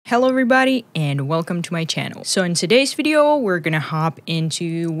Hello everybody and welcome to my channel. So in today's video, we're gonna hop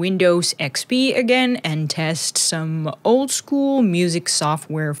into Windows XP again and test some old school music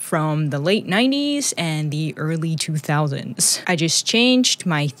software from the late 90s and the early 2000s. I just changed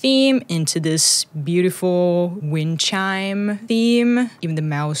my theme into this beautiful wind chime theme. Even the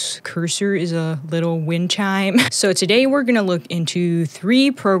mouse cursor is a little wind chime. So today we're gonna look into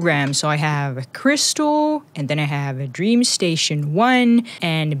 3 programs. So I have Kristal, and then I have DreamStation 1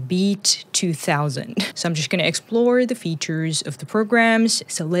 and Beat 2000. So I'm just gonna explore the features of the programs.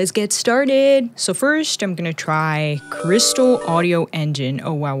 So let's get started. So first I'm gonna try Kristal Audio Engine.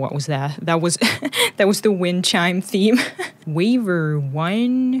 Oh wow, what was that? That was that was the wind chime theme. Waiver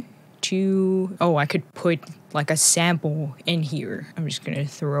 1, 2. Oh, I could put like a sample in here. I'm just gonna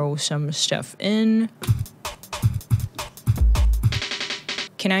throw some stuff in.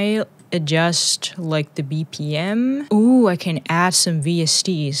 Can I adjust like the BPM? Ooh, I can add some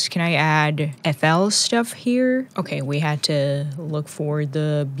VSTs. Can I add FL stuff here? Okay, we had to look for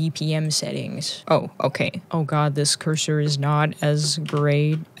the BPM settings. Oh, okay. Oh god, this cursor is not as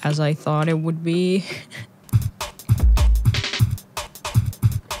great as I thought it would be.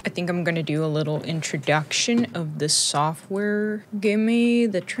 I think I'm gonna do a little introduction of the software. Give me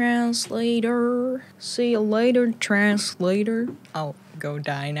the translator. See you later, translator. I'll go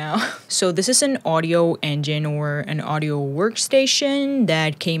die now. So this is an audio engine or an audio workstation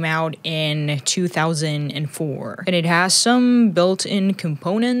that came out in 2004. And it has some built-in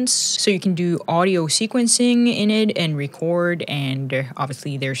components. So you can do audio sequencing in it and record, and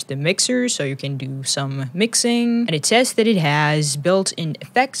obviously there's the mixer so you can do some mixing. And it says that it has built-in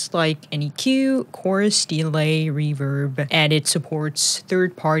effects like an EQ, chorus, delay, reverb, and it supports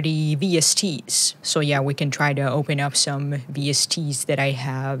third-party VSTs. So yeah, we can try to open up some VSTs that I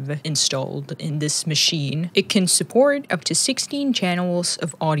have installed in this machine. It can support up to 16 channels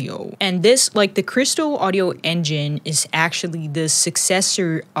of audio. And this, like the Kristal Audio Engine, is actually the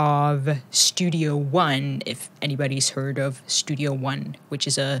successor of Studio One, if anybody's heard of Studio One, which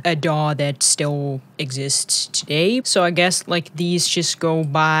is a DAW that still exists today. So I guess like these just go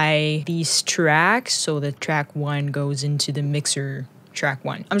by these tracks. So the track 1 goes into the mixer track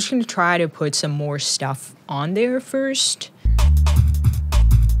 1. I'm just gonna try to put some more stuff on there first.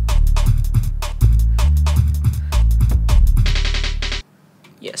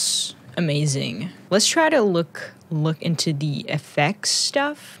 Yes, amazing. Let's try to look into the effects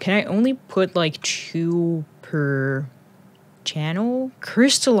stuff. Can I only put like 2 per channel?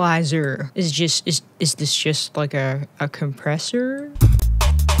 Crystallizer is this just like a compressor?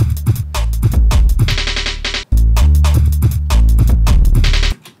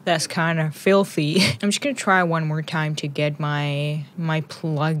 That's kind of filthy. I'm just gonna try one more time to get my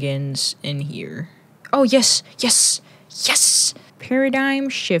plugins in here. Oh yes, yes, yes! Paradigm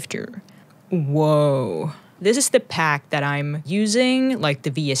shifter. Whoa. This is the pack that I'm using, like the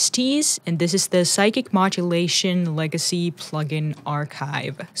VSTs, and this is the Psychic Modulation Legacy Plugin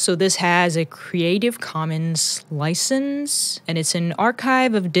Archive. So this has a Creative Commons license, and it's an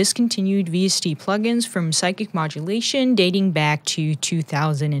archive of discontinued VST plugins from Psychic Modulation dating back to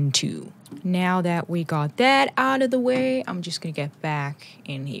 2002. Now that we got that out of the way, I'm just gonna get back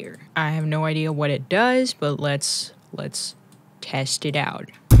in here. I have no idea what it does, but let's test it out.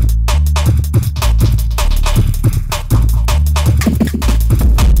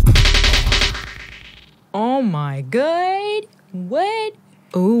 Oh my god! What?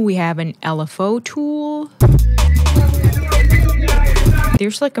 Oh, we have an LFO tool.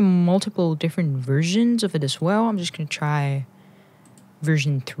 There's like a multiple different versions of it as well. I'm just gonna try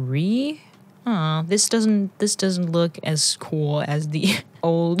version 3. This doesn't look as cool as the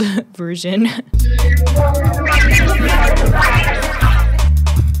old version.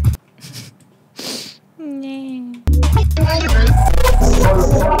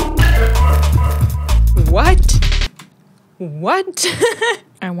 What?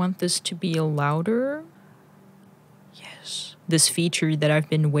 I want this to be louder. Yes. This feature that I've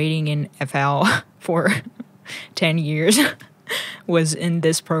been waiting in FL for 10 years was in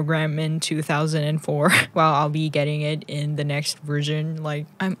this program in 2004. Well, I'll be getting it in the next version. Like,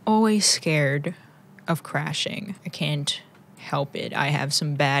 I'm always scared of crashing. I can't help it. I have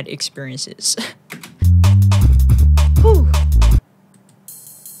some bad experiences. Whew.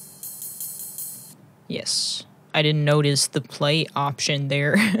 Yes. I didn't notice the play option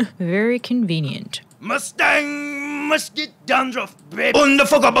there. Very convenient. Mustang must get dandruff, babe. On the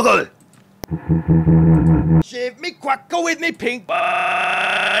fucker buckle. Shave me quack, go with me pink.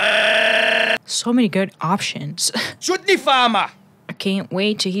 So many good options. Shoot the farmer. I can't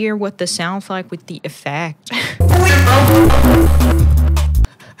wait to hear what this sounds like with the effect.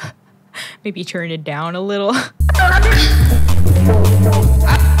 Maybe turn it down a little.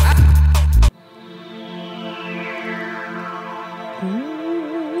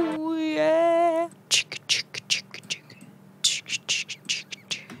 Ooh, yeah.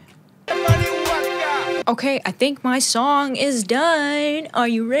 Okay, I think my song is done. Are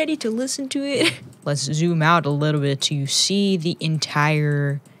you ready to listen to it? Let's zoom out a little bit to see the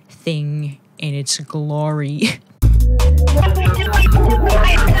entire thing in its glory.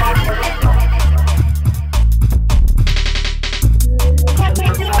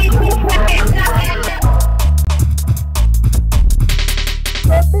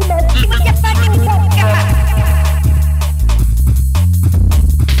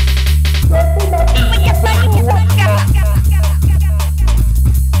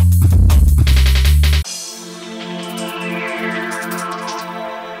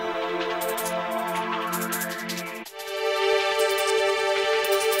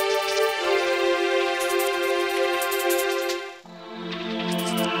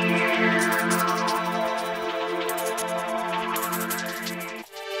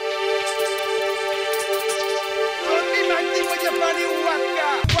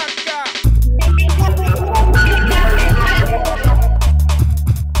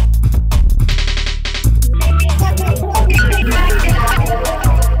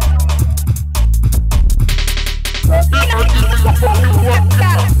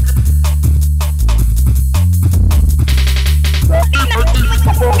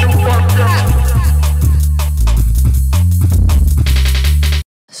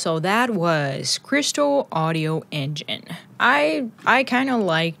 So that was Kristal Audio Engine. I kind of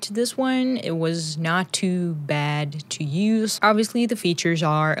liked this one. It was not too bad to use. Obviously, the features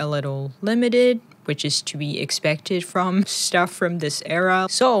are a little limited, which is to be expected from stuff from this era.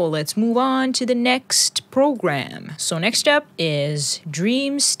 So let's move on to the next program. So next up is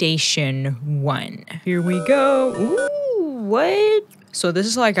DreamStation 1. Here we go. Ooh, what? So this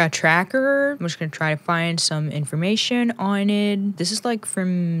is like a tracker. I'm just gonna try to find some information on it. This is like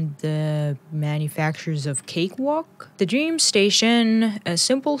from the manufacturers of Cakewalk. The DreamStation, a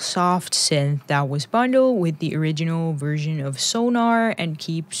simple soft synth that was bundled with the original version of Sonar and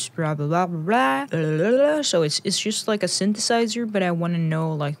keeps blah blah blah blah blah. So it's just like a synthesizer, but I want to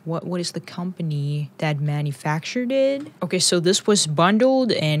know like what is the company that manufactured it? Okay, so this was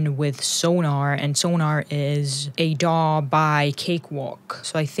bundled and with Sonar, and Sonar is a DAW by Cakewalk.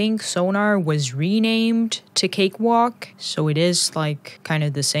 So I think Sonar was renamed to Cakewalk, so it is like kind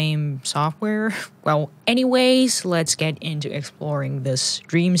of the same software. Well, anyways, let's get into exploring this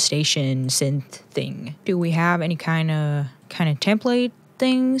DreamStation synth thing. Do we have any kind of template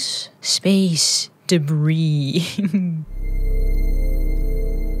things? Space debris.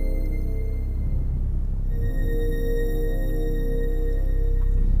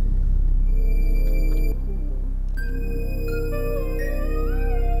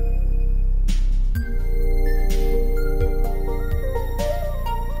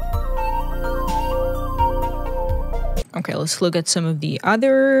 Okay, let's look at some of the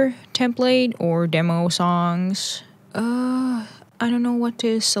other template or demo songs. I don't know what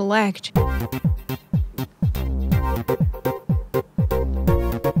to select.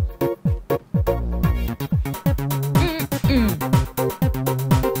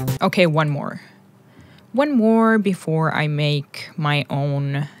 Okay, one more. One more before I make my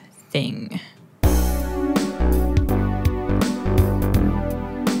own thing.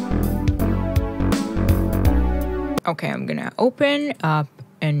 Okay, I'm gonna open up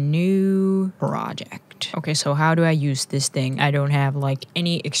a new project. Okay, so how do I use this thing? I don't have like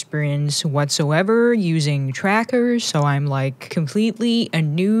any experience whatsoever using trackers, so I'm like completely a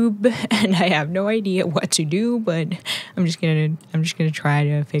noob and I have no idea what to do, but I'm just gonna try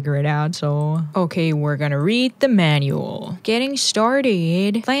to figure it out. So okay, we're gonna read the manual. Getting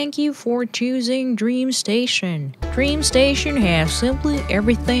started. Thank you for choosing DreamStation. DreamStation has simply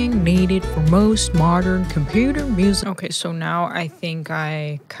everything needed for most modern computer music. Okay, so now I think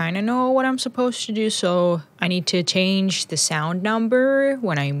I kind of know what I'm supposed to do. So I need to change the sound number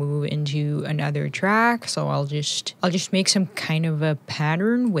when I move into another track. So I'll just make some kind of a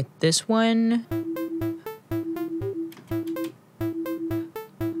pattern with this one.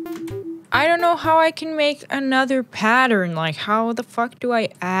 I don't know how I can make another pattern. Like, how the fuck do I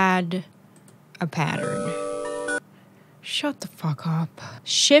add a pattern? Shut the fuck up.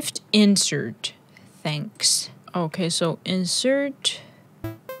 Shift insert. Thanks. Okay, so insert.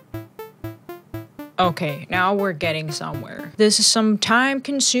 Okay, now we're getting somewhere. This is some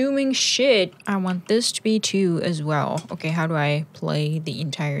time-consuming shit. I want this to be 2 as well. Okay, how do I play the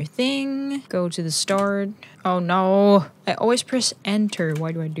entire thing? Go to the start. Oh no, I always press enter.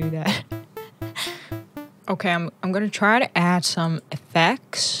 Why do I do that? Okay, I'm gonna try to add some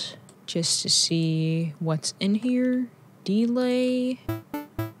effects just to see what's in here. Delay.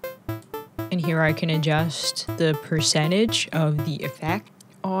 And here I can adjust the percentage of the effect.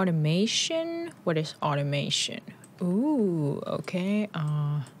 Automation? What is automation? Ooh, okay.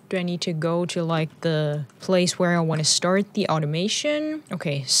 Do I need to go to like the place where I want to start the automation?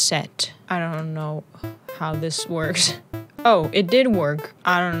 Okay, set. I don't know how this works. Oh, it did work.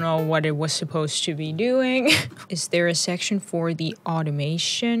 I don't know what it was supposed to be doing. Is there a section for the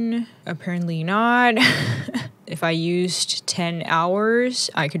automation? Apparently not. If I used 10 hours,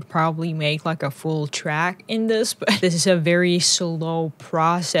 I could probably make like a full track in this, but this is a very slow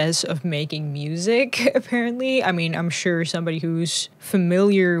process of making music, apparently. I mean, I'm sure somebody who's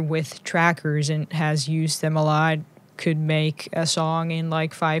familiar with trackers and has used them a lot could make a song in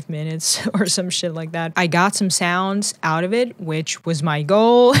like 5 minutes or some shit like that. I got some sounds out of it, which was my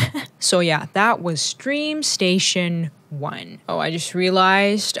goal. So yeah, that was DreamStation 1. Oh, I just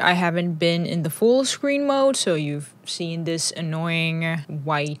realized I haven't been in the full screen mode, so you've seen this annoying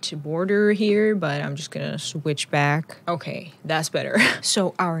white border here, but I'm just gonna switch back. Okay, that's better.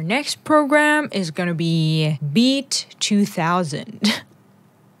 So our next program is gonna be Beat 2000.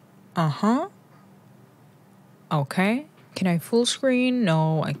 Okay. Can I full screen?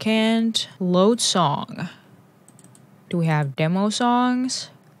 No, I can't. Load song. Do we have demo songs?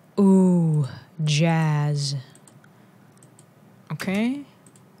 Ooh, jazz. Okay.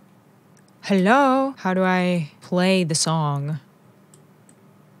 Hello? How do I play the song?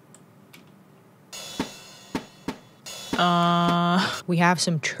 We have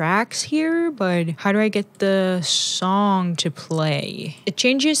some tracks here, but how do I get the song to play? It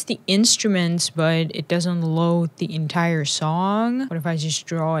changes the instruments, but it doesn't load the entire song. What if I just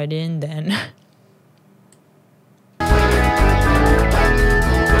draw it in then?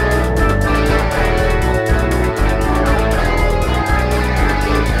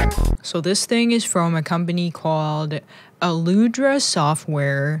 So this thing is from a company called Aludra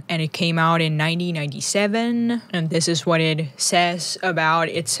Software, and it came out in 1997, and this is what it says about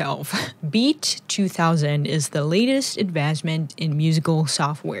itself. Beat 2000 is the latest advancement in musical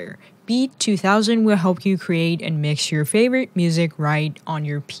software. Beat 2000 will help you create and mix your favorite music right on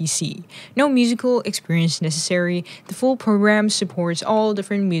your PC. No musical experience necessary. The full program supports all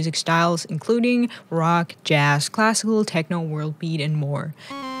different music styles, including rock, jazz, classical, techno, world beat, and more.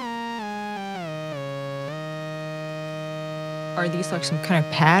 Are these like some kind of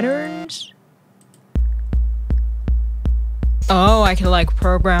patterns? Oh, I can like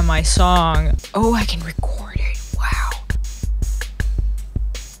program my song. Oh, I can record it. Wow.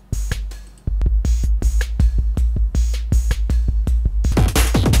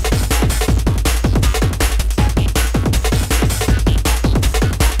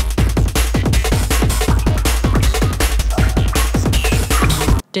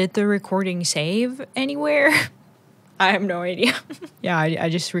 Did the recording save anywhere? I have no idea. Yeah, I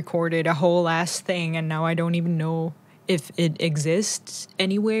just recorded a whole ass thing and now I don't even know if it exists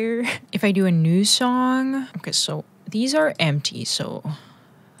anywhere. If I do a new song, okay, so these are empty, so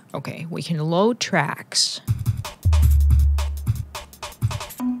okay, we can load tracks.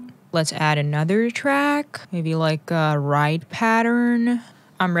 Let's add another track, maybe like a ride pattern.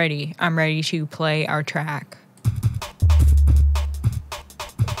 I'm ready to play our track.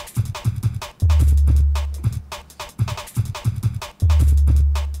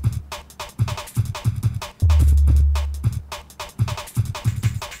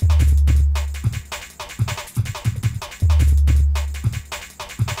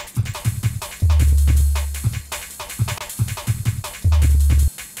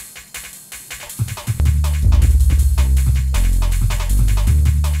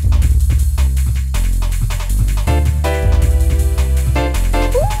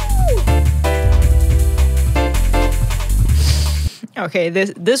 Okay,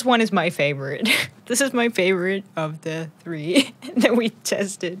 this one is my favorite. This is my favorite of the three that we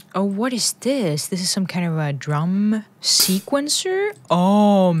tested. Oh, what is this? This is some kind of a drum sequencer?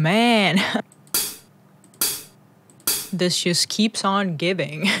 Oh, man. This just keeps on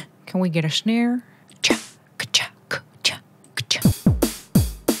giving. Can we get a snare?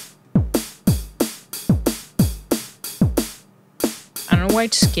 I don't know why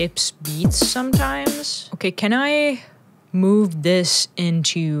it skips beats sometimes. Okay, can I move this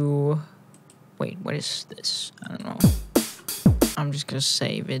into... Wait, what is this? I don't know. I'm just gonna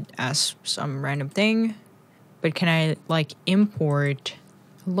save it as some random thing. But can I, like, import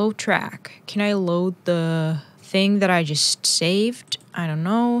load track? Can I load the thing that I just saved? I don't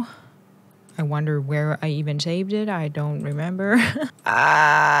know. I wonder where I even saved it. I don't remember.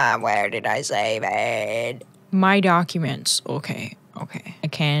 Where did I save it? My documents. Okay. I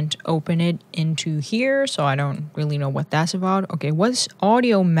can't open it into here, so I don't really know what that's about. Okay, what's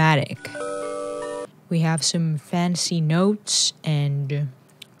Audiomatic? We have some fancy notes and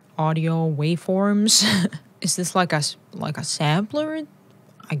audio waveforms. Is this like a sampler?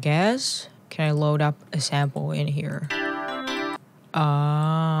 I guess. Can I load up a sample in here?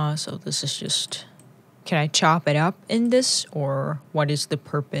 So this is just... Can I chop it up in this? Or what is the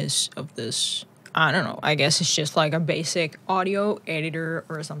purpose of this? I don't know. I guess it's just like a basic audio editor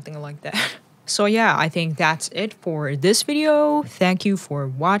or something like that. So yeah, I think that's it for this video. Thank you for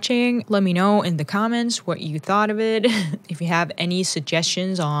watching. Let me know in the comments what you thought of it. If you have any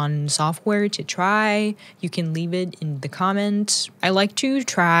suggestions on software to try, you can leave it in the comments. I like to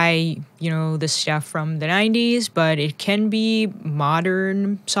try, the stuff from the 90s, but it can be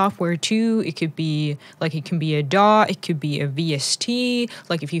modern software too. It could be it can be a DAW, it could be a VST.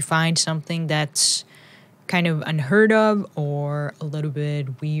 Like if you find something that's kind of unheard of or a little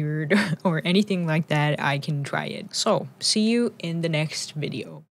bit weird or anything like that, I can try it. So see you in the next video.